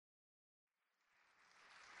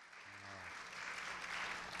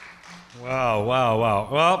Wow, wow, wow.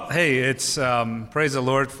 Well, hey, it's praise the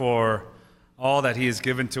Lord for all that He has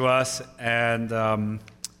given to us, and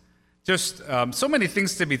just so many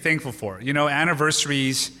things to be thankful for. You know,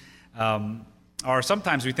 anniversaries are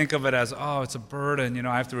sometimes we think of it as, oh, it's a burden. You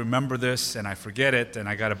know, I have to remember this, and I forget it, and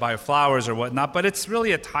I got to buy flowers or whatnot. But it's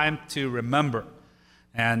really a time to remember,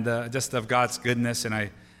 and just of God's goodness. And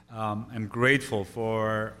I am grateful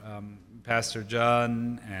for Pastor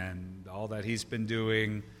John and all that he's been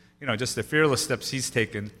doing. You know, just the fearless steps he's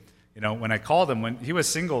taken. You know, when I called him, when he was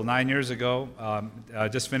single 9 years ago,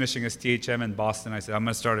 just finishing his THM in Boston, I said, I'm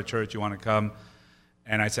going to start a church. You want to come?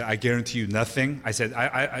 And I said, I guarantee you nothing. I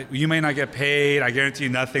said, you may not get paid. I guarantee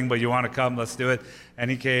you nothing, but you want to come? Let's do it.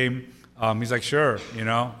 And he came. He's like, sure, you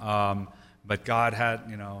know. But God had,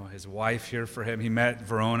 you know, his wife here for him. He met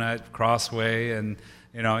Verona at Crossway, and,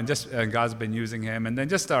 you know, and God's been using him. And then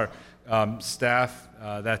just our staff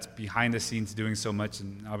that's behind the scenes doing so much,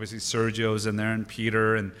 and obviously Sergio's in there, and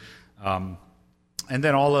Peter, and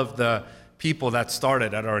then all of the people that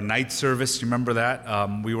started at our night service. You remember that?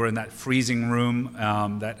 We were in that freezing room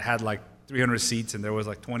that had like 300 seats, and there was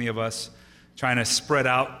like 20 of us trying to spread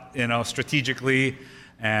out, you know, strategically,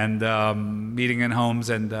 and meeting in homes,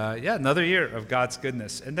 and yeah, another year of God's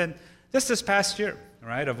goodness. And then just this past year,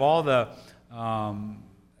 right, of all the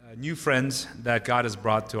new friends that God has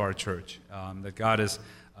brought to our church, that God is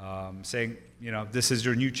saying, you know, this is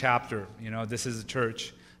your new chapter, you know, this is the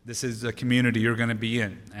church, this is the community you're going to be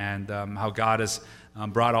in, and how God has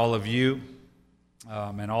brought all of you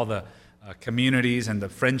and all the communities and the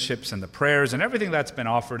friendships and the prayers and everything that's been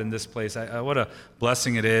offered in this place. What a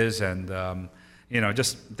blessing it is, and you know,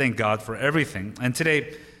 just thank God for everything. And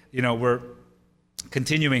today, you know, we're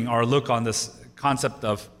continuing our look on this concept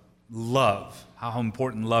of love, how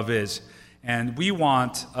important love is. And we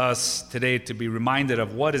want us today to be reminded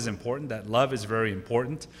of what is important, that love is very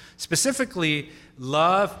important. Specifically,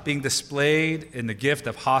 love being displayed in the gift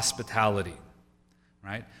of hospitality,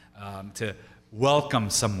 right? To welcome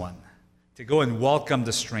someone, to go and welcome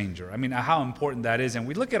the stranger. I mean, how important that is. And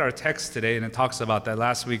we look at our text today, and it talks about that.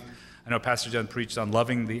 Last week, I know Pastor John preached on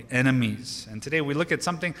loving the enemies. And today we look at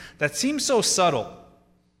something that seems so subtle,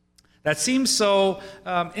 that seems so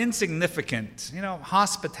insignificant, you know,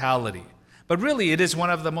 hospitality. But really, it is one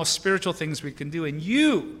of the most spiritual things we can do. And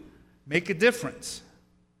you make a difference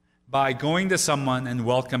by going to someone and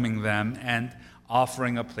welcoming them and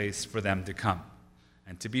offering a place for them to come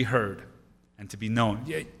and to be heard and to be known.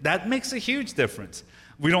 Yeah, that makes a huge difference.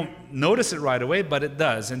 We don't notice it right away, but it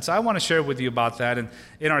does. And so I want to share with you about that. And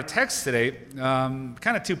in our text today, kind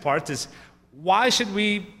of two parts is, why should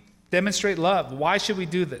we demonstrate love? Why should we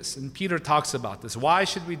do this? And Peter talks about this. Why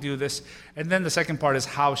should we do this? And then the second part is,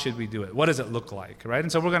 how should we do it? What does it look like, right? And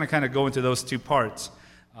so we're going to kind of go into those two parts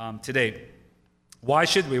today. Why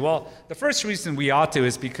should we? Well, the first reason we ought to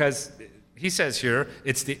is because he says here,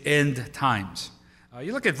 it's the end times.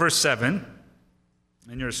 You look at verse 7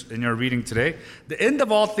 in your reading today. The end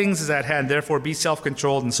of all things is at hand. Therefore, be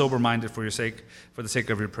self-controlled and sober-minded for the sake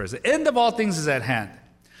of your prayers. The end of all things is at hand.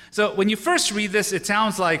 So when you first read this, it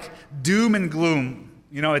sounds like doom and gloom.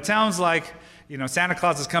 You know, it sounds like, you know, Santa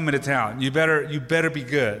Claus is coming to town. You better be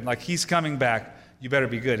good. Like, he's coming back. You better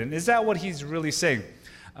be good. And is that what he's really saying?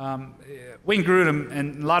 Wayne Grudem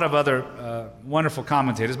and a lot of other wonderful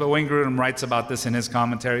commentators, but Wayne Grudem writes about this in his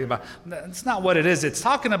commentary. It's not what it is. It's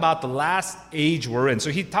talking about the last age we're in. So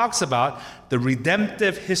he talks about the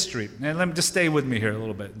redemptive history. And let me just stay with me here a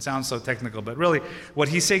little bit. It sounds so technical, but really what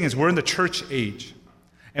he's saying is we're in the church age.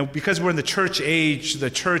 And because we're in the church age, the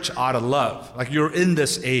church ought to love. Like, you're in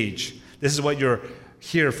this age. This is what you're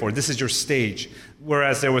here for. This is your stage.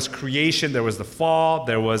 Whereas there was creation, there was the fall,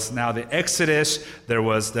 there was now the Exodus, there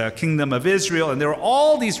was the kingdom of Israel, and there were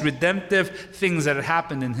all these redemptive things that had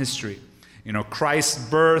happened in history. You know, Christ's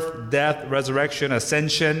birth, death, resurrection,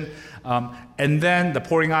 ascension, and then the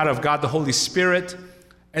pouring out of God the Holy Spirit.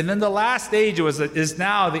 And then the last age is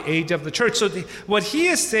now the age of the church. So what he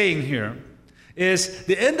is saying here is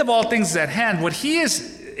the end of all things is at hand. What he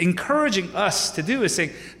is encouraging us to do is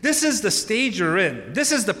saying, this is the stage you're in.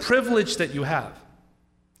 This is the privilege that you have.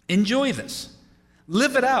 Enjoy this.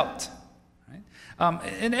 Live it out. Right?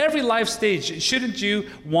 In every life stage, shouldn't you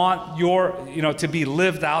want to be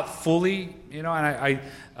lived out fully? You know, and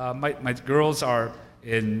my girls are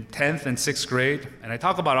in 10th and 6th grade, and I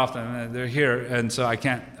talk about it often. They're here, and so I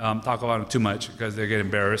can't talk about them too much because they get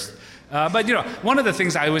embarrassed. But you know, one of the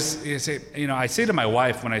things I say to my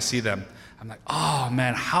wife when I see them, I'm like, oh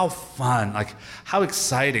man, how fun, like how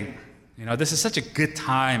exciting. You know, this is such a good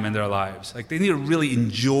time in their lives. Like, they need to really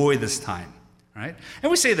enjoy this time, right? And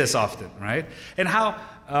we say this often, right? And how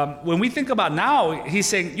when we think about now, he's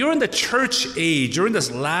saying you're in the church age. You're in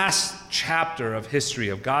this last chapter of history,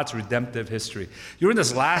 of God's redemptive history. You're in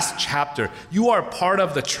this last chapter. You are part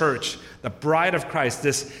of the church, the bride of Christ,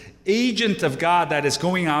 this agent of God that is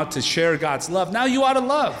going out to share God's love. Now you ought to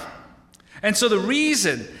love. And so the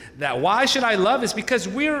reason that why should I love is because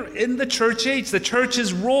we're in the church age. The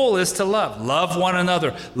church's role is to love. Love one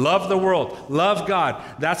another. Love the world. Love God.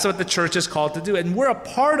 That's what the church is called to do. And we're a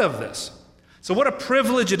part of this. So what a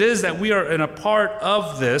privilege it is that we are in a part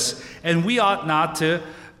of this, and we ought not to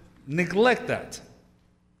neglect that.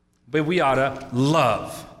 But we ought to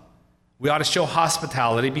love. We ought to show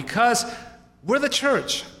hospitality because we're the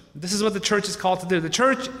church. This is what the church is called to do. The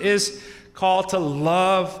church is called to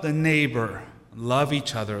love the neighbor, love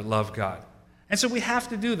each other, love God. And so we have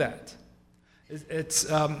to do that. It's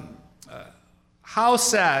how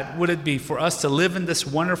sad would it be for us to live in this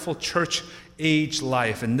wonderful church age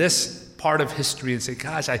life, in this part of history, and say,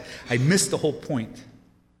 gosh, I missed the whole point.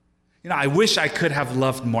 I wish I could have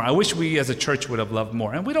loved more. I wish we as a church would have loved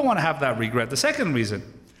more. And we don't want to have that regret. The second reason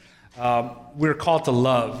we're called to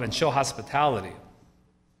love and show hospitality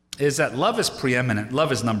is that love is preeminent.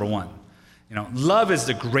 Love is number one. Love is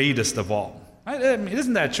the greatest of all. Right? I mean,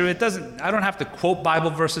 isn't that true? I don't have to quote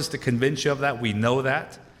Bible verses to convince you of that. We know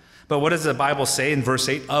that. But what does the Bible say in verse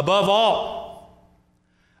 8? Above all.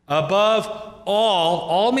 Above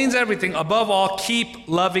all means everything. Above all, keep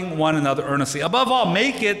loving one another earnestly. Above all,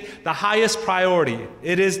 make it the highest priority.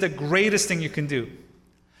 It is the greatest thing you can do.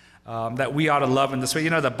 That we ought to love in this way.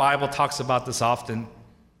 The Bible talks about this often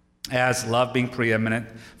as love being preeminent.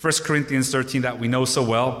 1 Corinthians 13 that we know so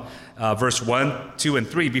well, verse 1, 2, and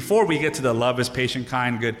 3. Before we get to the love is patient,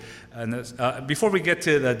 kind, good, before we get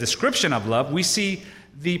to the description of love, we see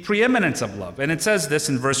the preeminence of love. And it says this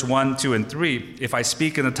in verse 1, 2, and 3. If I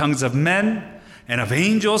speak in the tongues of men and of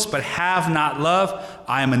angels, but have not love,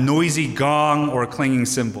 I am a noisy gong or a clanging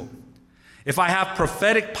cymbal. If I have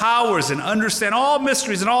prophetic powers and understand all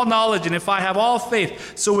mysteries and all knowledge, and if I have all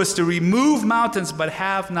faith so as to remove mountains but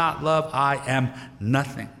have not love, I am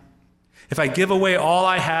nothing. If I give away all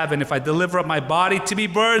I have, and if I deliver up my body to be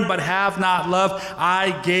burned but have not love,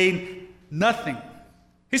 I gain nothing.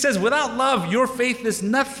 He says, without love, your faith is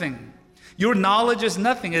nothing. Your knowledge is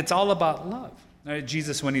nothing. It's all about love. Right?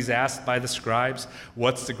 Jesus, when he's asked by the scribes,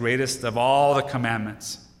 what's the greatest of all the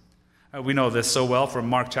commandments? We know this so well from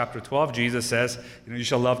Mark chapter 12. Jesus says, you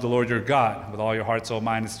shall love the Lord your God with all your heart, soul,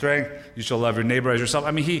 mind, and strength. You shall love your neighbor as yourself.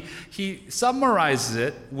 I mean, he summarizes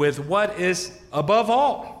it with what is above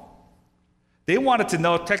all. They wanted to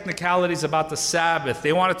know technicalities about the Sabbath.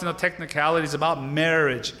 They wanted to know technicalities about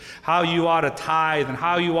marriage, how you ought to tithe, and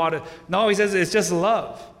how you ought to... No, he says it's just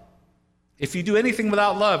love. If you do anything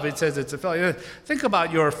without love, it says it's a failure. Think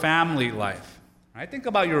about your family life. Right? Think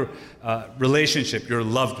about your relationship, your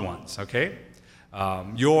loved ones, okay?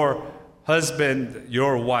 Your husband,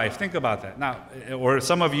 your wife. Think about that. Now, or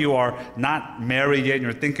some of you are not married yet and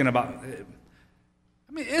you're thinking about...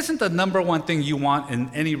 I mean, isn't the number one thing you want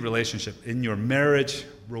in any relationship, in your marriage,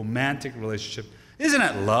 romantic relationship, isn't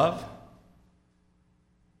it love?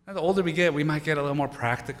 And the older we get, we might get a little more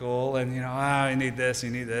practical and, you need this, you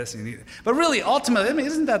need this, you need... But really, ultimately, I mean,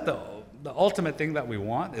 isn't that the ultimate thing that we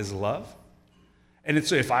want is love? And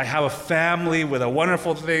it's if I have a family with a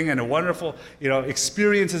wonderful thing and a wonderful,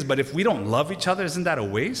 experiences, but if we don't love each other, isn't that a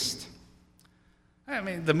waste? I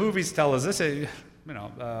mean, the movies tell us this,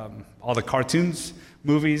 all the cartoons,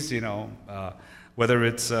 movies, whether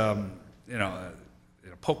it's,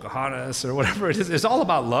 Pocahontas or whatever it is, it's all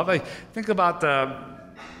about love. I think about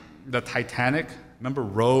the Titanic. Remember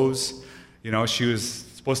Rose? She was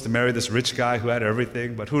supposed to marry this rich guy who had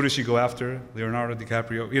everything, but who does she go after? Leonardo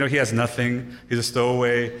DiCaprio. He has nothing. He's a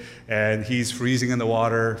stowaway, and he's freezing in the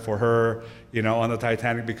water for her, on the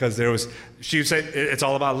Titanic because she said it's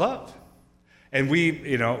all about love. And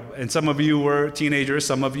we, and some of you were teenagers,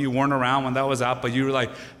 some of you weren't around when that was out, but you were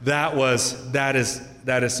like, that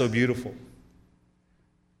is so beautiful.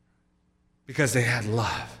 Because they had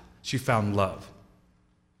love. She found love.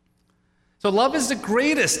 So love is the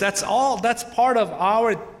greatest. That's part of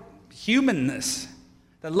our humanness.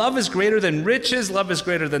 That love is greater than riches, love is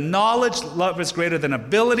greater than knowledge, love is greater than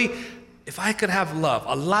ability. If I could have love,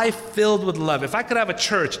 a life filled with love, if I could have a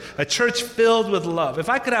church filled with love, if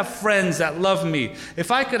I could have friends that love me,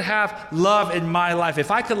 if I could have love in my life,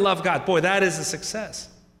 if I could love God, boy, that is a success.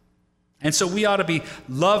 And so we ought to be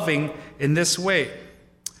loving in this way.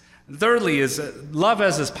 Thirdly is love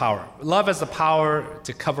as his power. Love has the power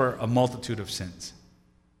to cover a multitude of sins.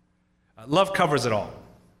 Love covers it all,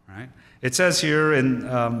 right? It says here in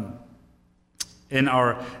in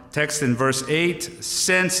our text in verse 8,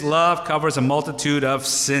 since love covers a multitude of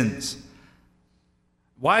sins.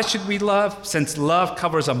 Why should we love? Since love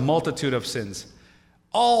covers a multitude of sins.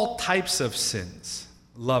 All types of sins,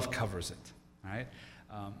 love covers it, right?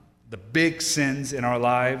 The big sins in our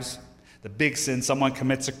lives, the big sin, someone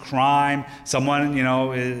commits a crime, someone,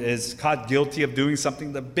 is caught guilty of doing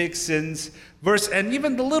something, the big sins, and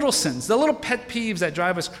even the little sins, the little pet peeves that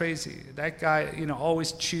drive us crazy. That guy,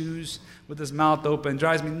 always chews with his mouth open,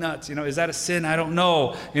 drives me nuts. Is that a sin? I don't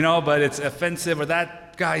know, but it's offensive. Or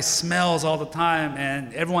that guy smells all the time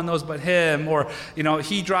and everyone knows but him. Or,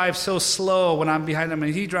 he drives so slow when I'm behind him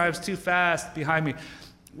and he drives too fast behind me.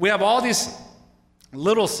 We have all these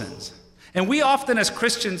little sins. And we often as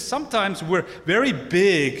Christians, sometimes we're very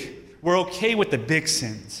big. We're okay with the big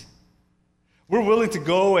sins. We're willing to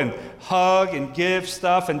go and hug and give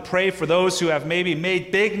stuff and pray for those who have maybe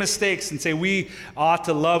made big mistakes and say we ought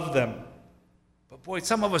to love them. But boy,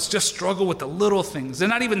 some of us just struggle with the little things. They're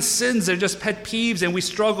not even sins, they're just pet peeves, and we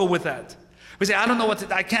struggle with that. We say, I don't know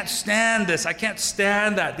I can't stand this, I can't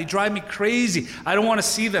stand that. They drive me crazy. I don't want to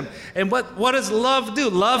see them. And what does love do?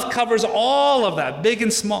 Love covers all of that, big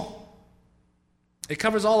and small. It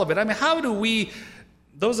covers all of it. I mean, how do we,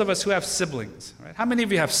 those of us who have siblings, right? How many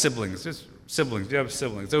of you have siblings? Just siblings, you have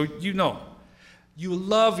siblings. So you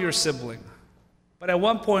love your sibling. But at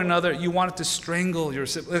one point or another, you wanted to strangle your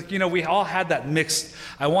sibling. We all had that mixed,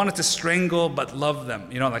 I wanted to strangle but love them.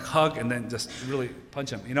 Like hug and then just really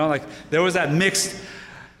punch them. Like there was that mixed.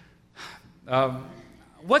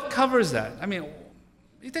 What covers that? I mean,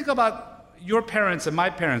 you think about your parents and my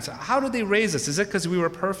parents. How did they raise us? Is it because we were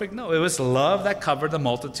perfect? No, it was love that covered the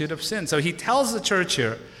multitude of sins. So he tells the church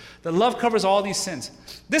here that love covers all these sins.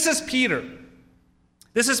 This is Peter.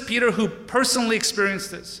 This is Peter who personally experienced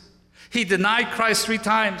this. He denied Christ 3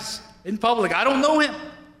 times in public. I don't know him.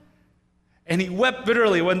 And he wept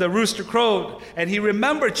bitterly when the rooster crowed. And he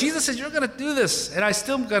remembered, Jesus said, you're going to do this, and I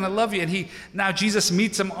still am going to love you. And now Jesus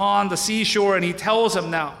meets him on the seashore, and he tells him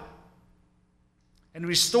now, and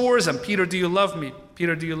restores him, Peter, do you love me?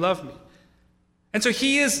 Peter, do you love me? And so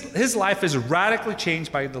his life is radically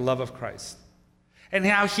changed by the love of Christ. And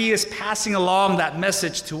how he is passing along that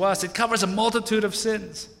message to us. It covers a multitude of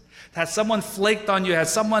sins. Has someone flaked on you?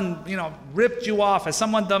 Has someone, ripped you off? Has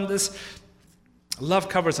someone done this? Love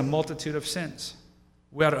covers a multitude of sins.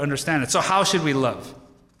 We ought to understand it. So how should we love?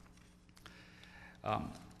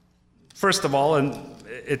 First of all, and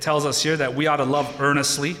it tells us here that we ought to love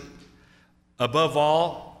earnestly. Above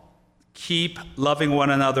all, keep loving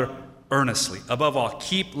one another earnestly. Above all,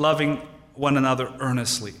 keep loving one another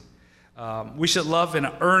earnestly. We should love in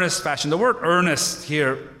an earnest fashion. The word earnest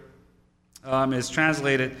here is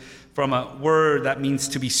translated from a word that means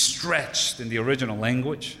to be stretched in the original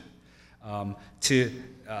language, to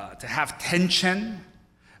have tension,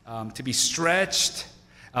 to be stretched.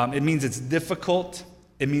 It means it's difficult.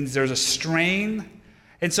 It means there's a strain.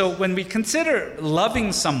 And so when we consider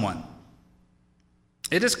loving someone,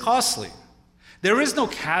 it is costly. There is no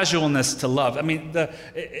casualness to love. I mean,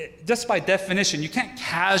 just by definition, you can't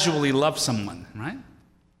casually love someone, right?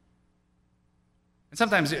 And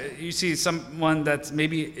sometimes you see someone that's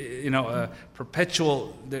maybe, a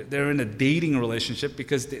perpetual, they're in a dating relationship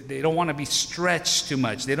because they don't want to be stretched too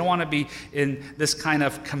much. They don't want to be in this kind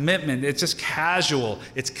of commitment. It's just casual.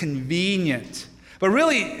 It's convenient. But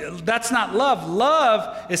really, that's not love.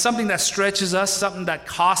 Love is something that stretches us, something that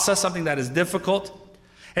costs us, something that is difficult.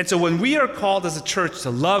 And so when we are called as a church to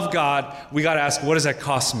love God, we got to ask, what does that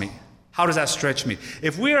cost me? How does that stretch me?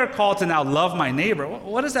 If we are called to now love my neighbor,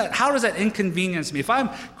 what is that? How does that inconvenience me? If I'm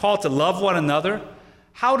called to love one another,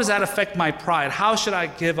 how does that affect my pride? How should I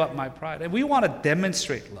give up my pride? And we want to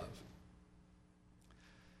demonstrate love.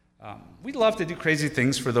 We love to do crazy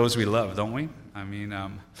things for those we love, don't we? I mean,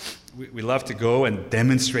 we love to go and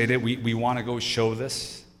demonstrate it. We want to go show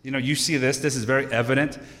this. You see this. This is very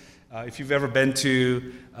evident. If you've ever been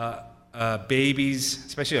to babies,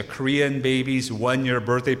 especially a Korean baby's 1-year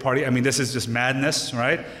birthday party, I mean, this is just madness,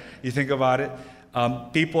 right? You think about it.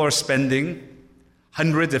 People are spending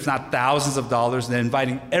hundreds, if not thousands of dollars, and they're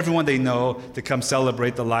inviting everyone they know to come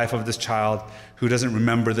celebrate the life of this child who doesn't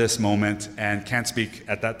remember this moment and can't speak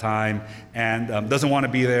at that time and doesn't want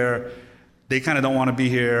to be there. They kind of don't want to be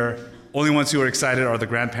here. Only ones who are excited are the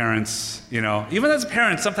grandparents, Even as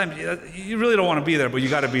parents, sometimes you really don't want to be there, but you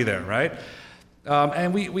got to be there, right?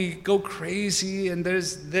 And we go crazy, and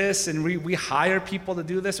there's this, and we hire people to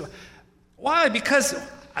do this. Why? Because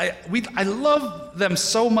I love them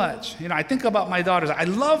so much. I think about my daughters. I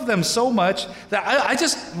love them so much that I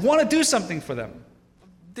just want to do something for them.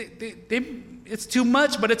 It's too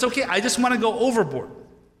much, but it's okay. I just want to go overboard.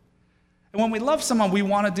 And when we love someone, we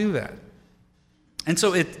want to do that. And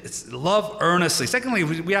so it's love earnestly. Secondly,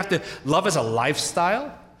 we have to love as a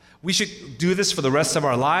lifestyle. We should do this for the rest of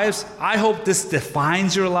our lives. I hope this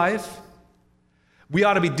defines your life. We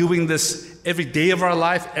ought to be doing this every day of our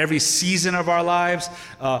life, every season of our lives,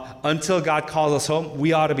 until God calls us home.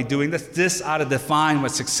 We ought to be doing this. This ought to define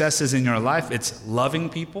what success is in your life. It's loving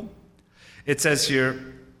people. It says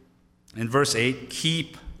here in verse 8,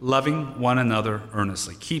 keep loving one another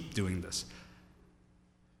earnestly. Keep doing this.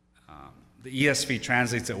 The ESV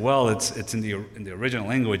translates it well. It's in the original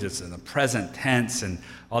language. It's in the present tense, and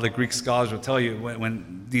all the Greek scholars will tell you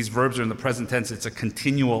when these verbs are in the present tense, it's a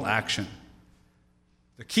continual action.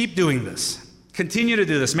 So keep doing this. Continue to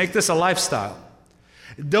do this. Make this a lifestyle.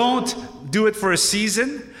 Don't do it for a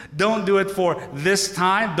season. Don't do it for this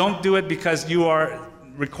time. Don't do it because you are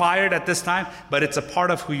required at this time, but it's a part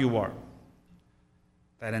of who you are.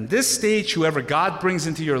 That in this stage, whoever God brings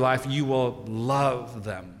into your life, you will love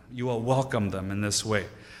them. You will welcome them in this way.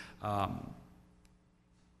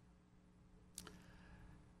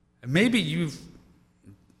 Maybe you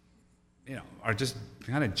are just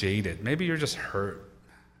kind of jaded. Maybe you're just hurt.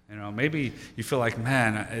 Maybe you feel like,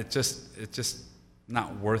 man, it's just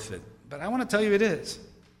not worth it. But I want to tell you it is.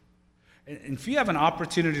 And if you have an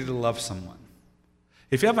opportunity to love someone,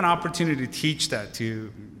 if you have an opportunity to teach that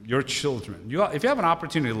to your children, if you have an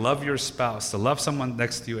opportunity to love your spouse, to love someone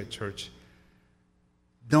next to you at church,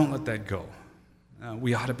 don't let that go.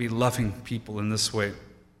 We ought to be loving people in this way.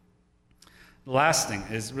 The last thing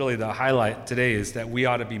is really the highlight today is that we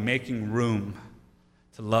ought to be making room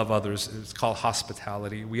to love others. It's called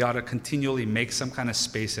hospitality. We ought to continually make some kind of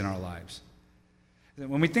space in our lives.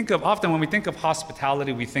 Often when we think of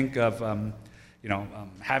hospitality, we think of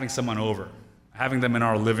having someone over, having them in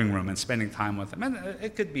our living room and spending time with them. And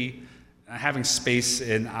it could be having space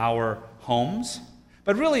in our homes,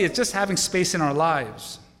 but really it's just having space in our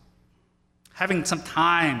lives. Having some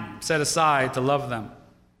time set aside to love them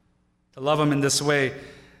in this way.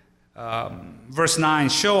 Verse 9,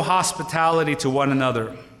 show hospitality to one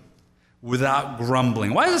another without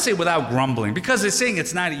grumbling. Why does it say without grumbling? Because it's saying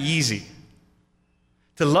it's not easy.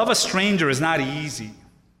 To love a stranger is not easy.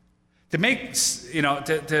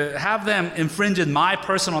 To have them infringe in my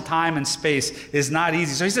personal time and space is not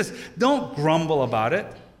easy. So he says, don't grumble about it.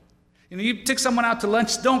 You take someone out to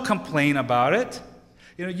lunch, don't complain about it.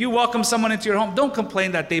 You welcome someone into your home, don't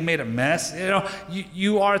complain that they made a mess.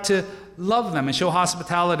 You are to love them and show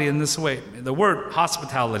hospitality in this way. The word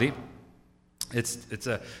hospitality, it's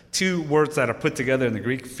two words that are put together in the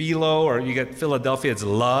Greek. Philo, or you get Philadelphia, it's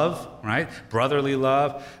love, right? Brotherly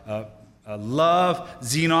love. Love,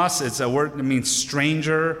 xenos, it's a word that means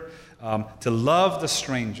stranger. To love the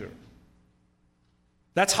stranger.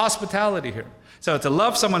 That's hospitality here. So to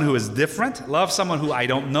love someone who is different, love someone who I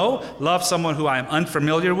don't know, love someone who I am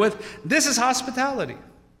unfamiliar with, this is hospitality.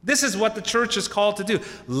 This is what the church is called to do.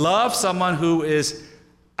 Love someone who is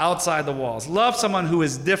outside the walls. Love someone who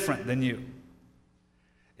is different than you.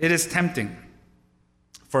 It is tempting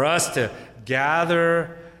for us to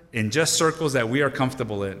gather in just circles that we are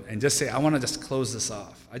comfortable in and just say, I want to just close this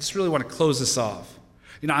off. I just really want to close this off.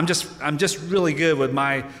 I'm just really good with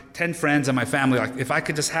my 10 friends and my family. Like, if I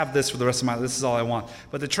could just have this for the rest of my life, this is all I want.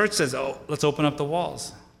 But the church says, let's open up the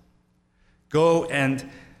walls. Go and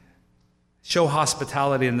show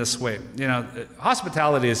hospitality in this way.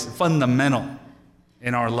 Hospitality is fundamental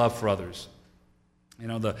in our love for others.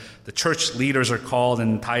 The church leaders are called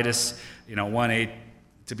in Titus, 1:8,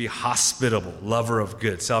 to be hospitable, lover of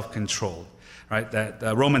good, self-controlled. Right?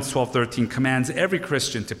 That Romans 12:13 commands every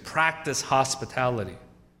Christian to practice hospitality.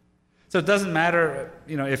 So it doesn't matter,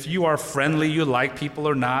 if you are friendly, you like people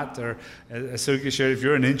or not, or as Suki shared, if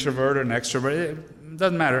you're an introvert or an extrovert, it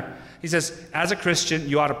doesn't matter. He says, as a Christian,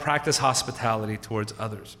 you ought to practice hospitality towards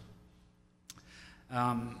others.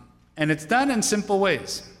 And it's done in simple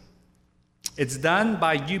ways. It's done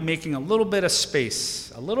by you making a little bit of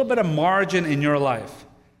space, a little bit of margin in your life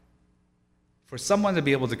for someone to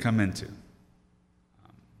be able to come into.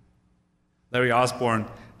 Larry Osborne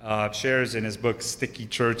shares in his book, Sticky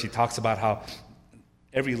Church, he talks about how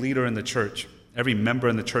every leader in the church, every member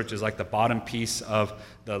in the church is like the bottom piece of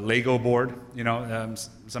the Lego board.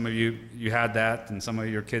 Some of you had that, and some of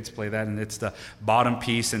your kids play that, and it's the bottom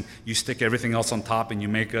piece, and you stick everything else on top, and you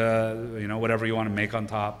make whatever you want to make on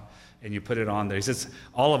top, and you put it on there. He says,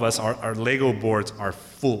 all of us, our Lego boards are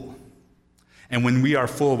full. And when we are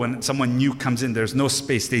full, when someone new comes in, there's no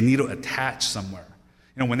space. They need to attach somewhere.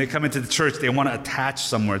 When they come into the church, they want to attach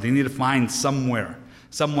somewhere. They need to find somewhere,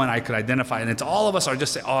 someone I could identify. And it's all of us are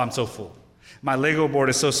just saying, I'm so full. My Lego board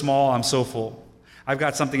is so small, I'm so full. I've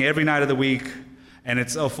got something every night of the week, and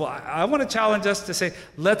it's so full. I want to challenge us to say,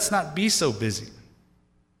 let's not be so busy.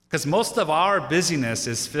 Because most of our busyness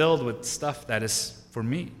is filled with stuff that is for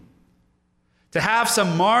me. To have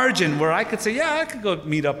some margin where I could say, yeah, I could go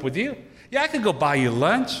meet up with you. Yeah, I could go buy you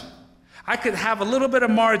lunch. I could have a little bit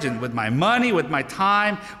of margin with my money, with my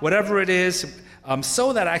time, whatever it is,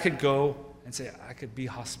 so that I could go and say, I could be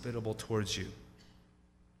hospitable towards you.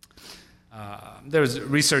 There was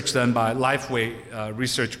research done by Lifeway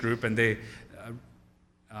Research Group, and they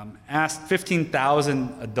asked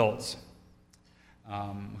 15,000 adults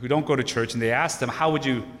who don't go to church, and they asked them,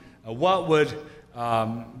 what would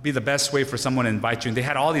be the best way for someone to invite you? And they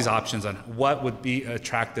had all these options on what would be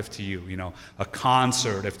attractive to you. You know, a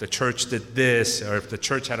concert, if the church did this, or if the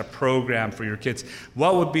church had a program for your kids.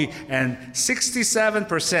 What would be? And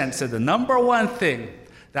 67% said the number one thing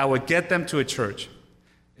that would get them to a church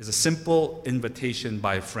is a simple invitation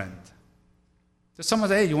by a friend. So someone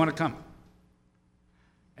says, hey, you want to come?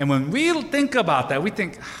 And when we think about that, we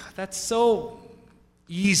think, that's so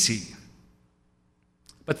easy.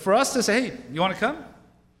 But for us to say, hey, you want to come?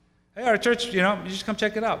 Hey, our church, you just come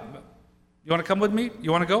check it out. You want to come with me?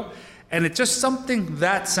 You want to go? And it's just something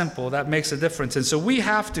that simple that makes a difference. And so we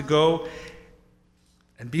have to go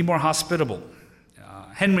and be more hospitable.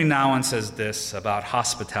 Henry Nouwen says this about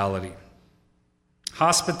hospitality.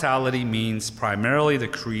 Hospitality means primarily the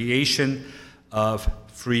creation of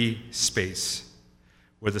free space,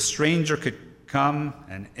 where the stranger could come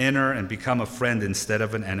and enter and become a friend instead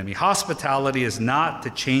of an enemy. Hospitality is not to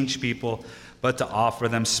change people, but to offer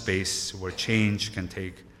them space where change can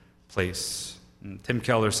take place. And Tim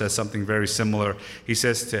Keller says something very similar. He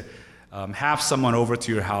says to have someone over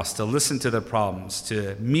to your house, to listen to their problems,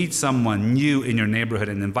 to meet someone new in your neighborhood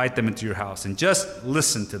and invite them into your house, and just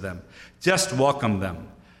listen to them, just welcome them.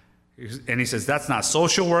 And he says, that's not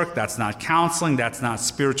social work, that's not counseling, that's not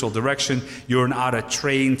spiritual direction. You're not a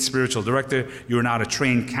trained spiritual director, you're not a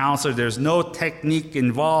trained counselor. There's no technique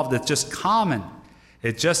involved, it's just common.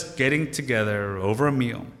 It's just getting together over a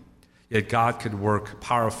meal. Yet God could work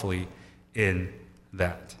powerfully in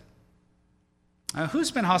that.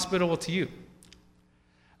 Who's been hospitable to you?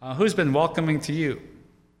 Who's been welcoming to you?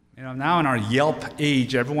 Now in our Yelp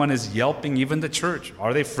age, everyone is Yelping, even the church.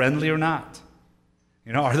 Are they friendly or not?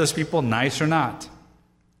 Are those people nice or not?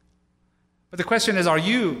 But the question is, are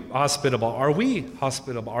you hospitable? Are we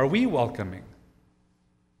hospitable? Are we welcoming?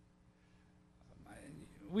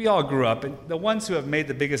 We all grew up, and the ones who have made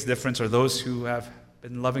the biggest difference are those who have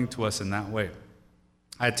been loving to us in that way.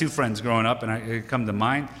 I had two friends growing up, and it come to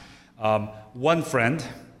mind. One friend,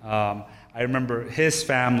 I remember his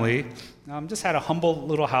family just had a humble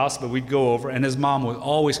little house, but we'd go over, and his mom would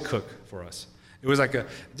always cook for us. It was like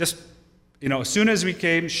as soon as we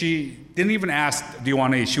came, she didn't even ask, do you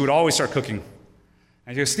want to eat? She would always start cooking.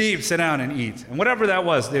 And she goes, Steve, sit down and eat. And whatever that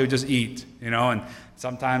was, they would just eat, and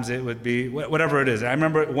sometimes it would be whatever it is. I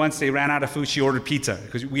remember once they ran out of food, she ordered pizza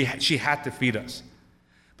because she had to feed us.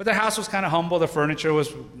 But the house was kind of humble. The furniture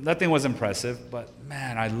nothing was impressive, but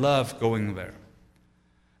man, I loved going there.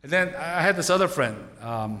 And then I had this other friend,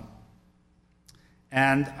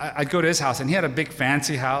 and I'd go to his house, and he had a big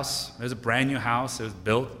fancy house. It was a brand new house. It was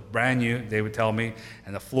built brand new, they would tell me.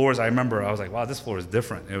 And the floors, I remember, I was like, wow, this floor is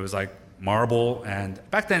different. It was like marble, and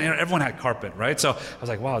back then everyone had carpet, right? So I was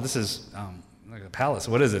like, wow, this is like a palace.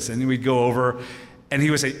 What is this? And then we'd go over, and he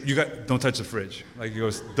would say, don't touch the fridge. Like he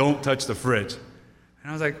goes, don't touch the fridge. And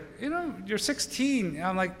I was like, you're 16. And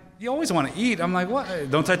I'm like, you always want to eat. I'm like, what?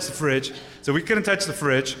 Don't touch the fridge. So we couldn't touch the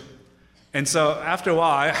fridge. And so after a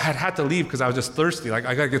while, I had to leave because I was just thirsty. Like,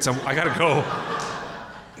 I got to go. I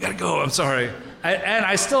got to go, I'm sorry. And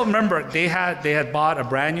I still remember they had bought a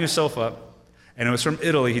brand new sofa, and it was from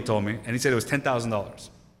Italy, he told me, and he said it was $10,000.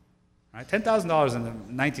 Right? $10,000 in the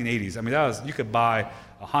 1980s. I mean, you could buy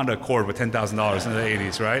a Honda Accord with $10,000 in the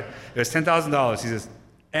 80s, right? It was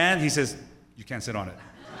 $10,000. He says, you can't sit on it.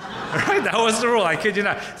 Right? That was the rule, I kid you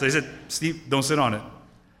not. So he said, Steve, don't sit on it.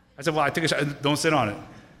 I said, well, I took a shot, don't sit on it.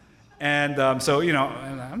 And so,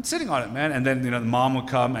 I'm sitting on it, man. And then, the mom would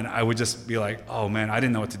come, and I would just be like, oh, man, I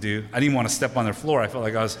didn't know what to do. I didn't want to step on their floor. I felt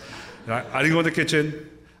like I didn't go to the kitchen.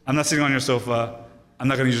 I'm not sitting on your sofa. I'm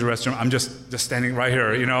not going to use the restroom. I'm just standing right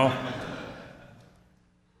here,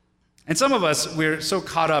 And some of us, we're so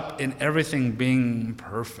caught up in everything being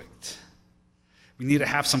perfect. We need to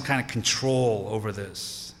have some kind of control over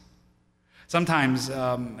this. Sometimes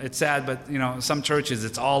it's sad, but, some churches,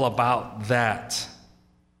 it's all about that.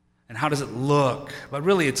 And how does it look? But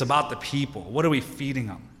really, it's about the people. What are we feeding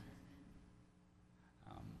them?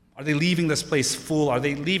 Are they leaving this place full? Are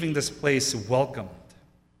they leaving this place welcomed?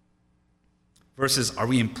 Versus, are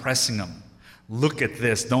we impressing them? Look at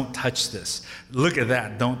this, don't touch this. Look at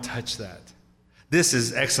that, don't touch that. This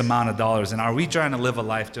is X amount of dollars. And are we trying to live a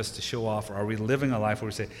life just to show off, or are we living a life where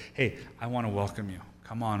we say, hey, I want to welcome you.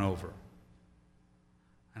 Come on over.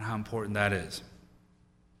 And how important that is.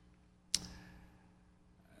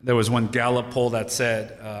 There was one Gallup poll that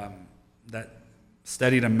said, that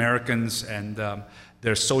studied Americans and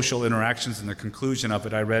their social interactions, and the conclusion of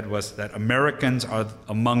it I read was that Americans are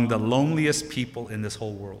among the loneliest people in this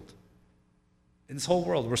whole world. In this whole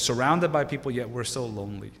world, we're surrounded by people, yet we're so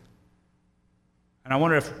lonely. And I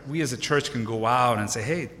wonder if we as a church can go out and say,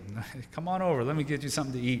 hey, come on over, let me get you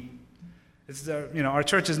something to eat. Our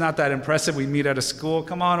church is not that impressive. We meet at a school,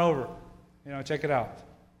 come on over, check it out.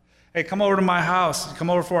 Hey, come over to my house. Come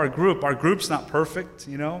over for our group. Our group's not perfect,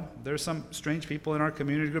 There's some strange people in our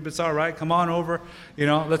community group. It's all right. Come on over.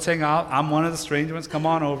 Let's hang out. I'm one of the strange ones. Come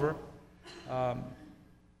on over. I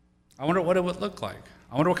wonder what it would look like.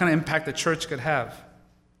 I wonder what kind of impact the church could have.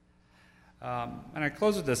 And I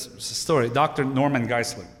close with this story. Dr. Norman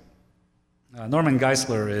Geisler. Norman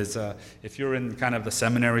Geisler is, if you're in kind of the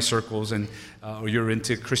seminary circles or you're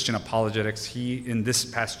into Christian apologetics, he, in this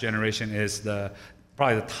past generation, is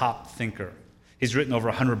probably the top thinker. He's written over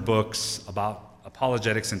 100 books about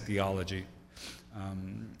apologetics and theology.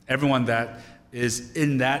 Everyone that is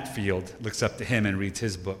in that field looks up to him and reads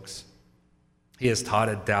his books. He has taught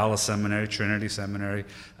at Dallas Seminary, Trinity Seminary,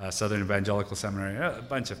 Southern Evangelical Seminary, a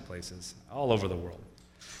bunch of places all over the world.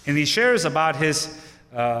 And he shares about his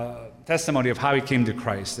testimony of how he came to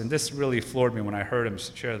Christ. And this really floored me when I heard him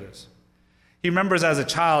share this. He remembers as a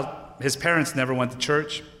child, his parents never went to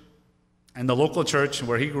church. And the local church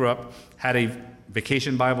where he grew up had a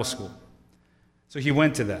vacation Bible school. So he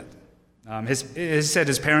went to that. He said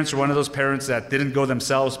his parents were one of those parents that didn't go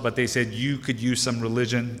themselves, but they said, you could use some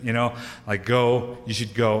religion, like go, you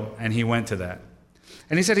should go. And he went to that.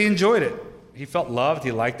 And he said he enjoyed it. He felt loved,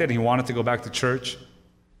 he liked it, and he wanted to go back to church.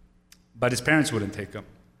 But his parents wouldn't take him.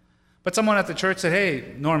 But someone at the church said,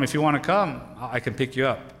 hey, Norm, if you want to come, I can pick you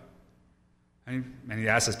up. And he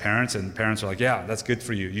asked his parents, and the parents were like, yeah, that's good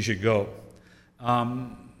for you. You should go.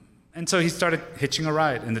 And so he started hitching a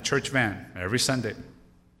ride in the church van every Sunday.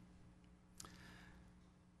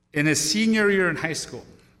 In his senior year in high school,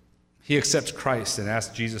 he accepts Christ and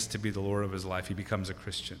asks Jesus to be the Lord of his life. He becomes a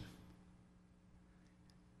Christian.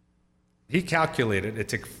 He calculated it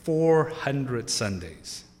took 400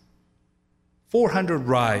 Sundays, 400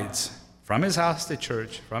 rides from his house to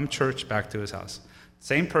church, from church back to his house.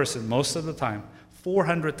 Same person most of the time,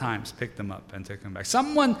 400 times picked him up and took him back.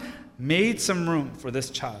 Someone made some room for this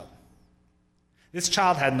child. This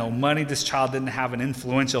child had no money. This child didn't have an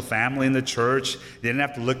influential family in the church. They didn't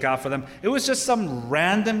have to look out for them. It was just some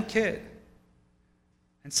random kid.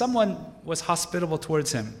 And someone was hospitable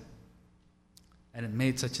towards him. And it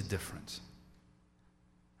made such a difference.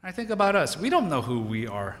 I think about us. We don't know who we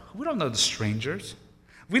are. We don't know the strangers.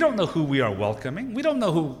 We don't know who we are welcoming. We don't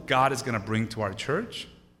know who God is going to bring to our church.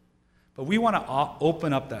 But we want to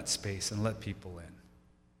open up that space and let people in.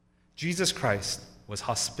 Jesus Christ was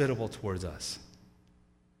hospitable towards us.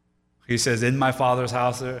 He says, in my Father's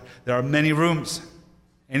house, there are many rooms.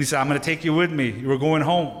 And he said, I'm going to take you with me. You are going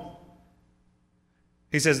home.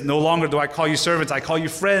 He says, no longer do I call you servants, I call you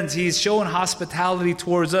friends. He's showing hospitality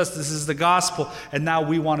towards us. This is the gospel. And now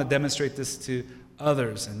we want to demonstrate this to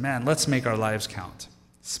others. And man, let's make our lives count.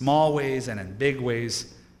 Small ways and in big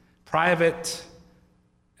ways. Private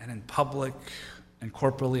and in public and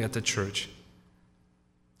corporately at the church.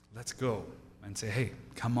 Let's go and say, hey,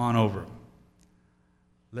 come on over.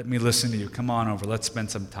 Let me listen to you. Come on over. Let's spend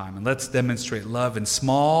some time. And let's demonstrate love in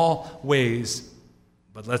small ways.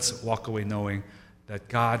 But let's walk away knowing that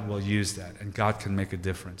God will use that. And God can make a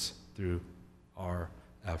difference through our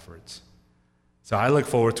efforts. So I look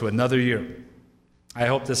forward to another year. I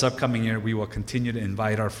hope this upcoming year we will continue to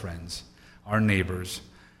invite our friends, our neighbors,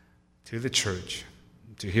 to the church,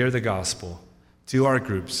 to hear the gospel, to our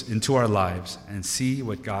groups, into our lives, and see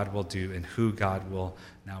what God will do and who God will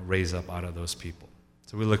now raise up out of those people.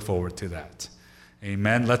 So we look forward to that.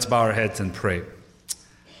 Amen. Let's bow our heads and pray.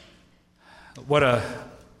 What a,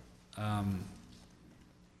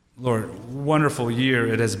 Lord, wonderful year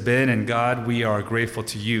it has been, and God, we are grateful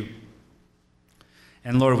to you.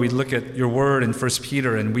 And Lord, we look at your word in 1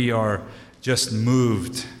 Peter, and we are just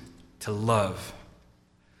moved to love.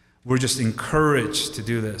 We're just encouraged to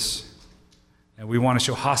do this. And we want to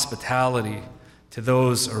show hospitality to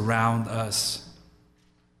those around us.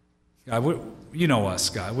 God, you know us,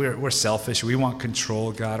 God. We're selfish. We want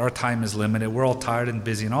control, God. Our time is limited. We're all tired and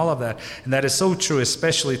busy and all of that. And that is so true,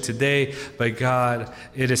 especially today. But God,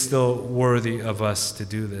 it is still worthy of us to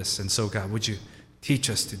do this. And so, God, would you teach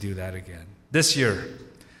us to do that again? This year,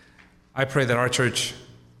 I pray that our church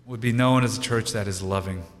would be known as a church that is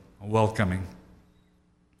loving, welcoming,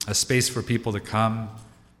 a space for people to come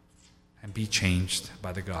and be changed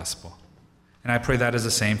by the gospel. And I pray that is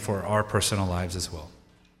the same for our personal lives as well.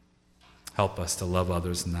 Help us to love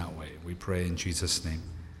others in that way. We pray in Jesus' name.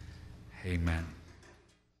 Amen.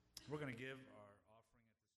 We're going to give